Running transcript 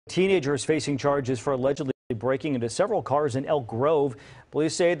Teenager is facing charges for allegedly breaking into several cars in Elk Grove.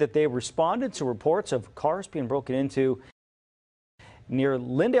 Police say that they responded to reports of cars being broken into near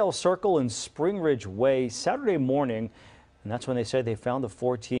Lindale Circle and Spring Ridge Way Saturday morning. And that's when they said they found the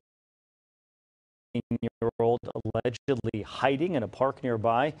 14-year-old allegedly hiding in a park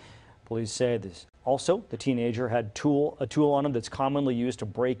nearby. Police say this also the teenager had a tool on him that's commonly used to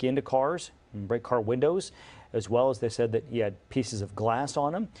break into cars and break car windows, as well as they said that he had pieces of glass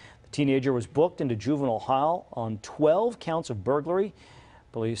on him. The teenager was booked into juvenile hall on 12 counts of burglary.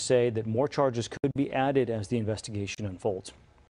 Police say that more charges could be added as the investigation unfolds.